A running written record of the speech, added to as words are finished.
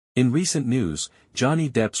In recent news, Johnny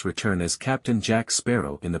Depp's return as Captain Jack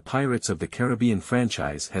Sparrow in the Pirates of the Caribbean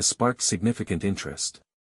franchise has sparked significant interest.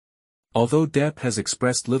 Although Depp has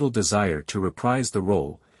expressed little desire to reprise the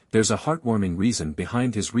role, there's a heartwarming reason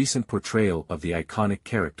behind his recent portrayal of the iconic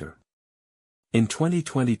character. In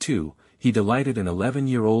 2022, he delighted an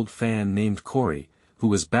 11-year-old fan named Kori, who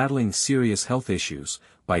was battling serious health issues,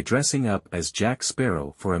 by dressing up as Jack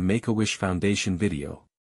Sparrow for a Make-A-Wish Foundation video.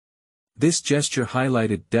 This gesture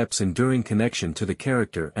highlighted Depp's enduring connection to the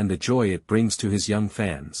character and the joy it brings to his young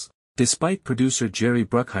fans. Despite producer Jerry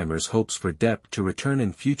Bruckheimer's hopes for Depp to return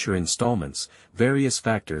in future installments, various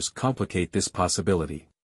factors complicate this possibility.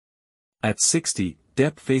 At 60,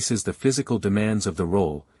 Depp faces the physical demands of the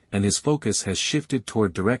role, and his focus has shifted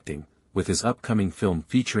toward directing, with his upcoming film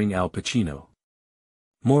featuring Al Pacino.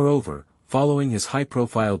 Moreover, following his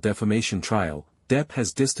high-profile defamation trial, Depp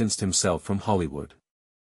has distanced himself from Hollywood.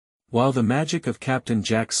 While the magic of Captain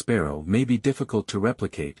Jack Sparrow may be difficult to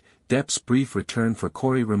replicate, Depp's brief return for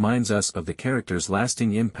Kori reminds us of the character's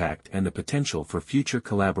lasting impact and the potential for future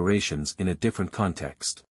collaborations in a different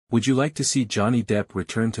context. Would you like to see Johnny Depp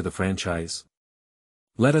return to the franchise?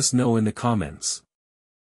 Let us know in the comments.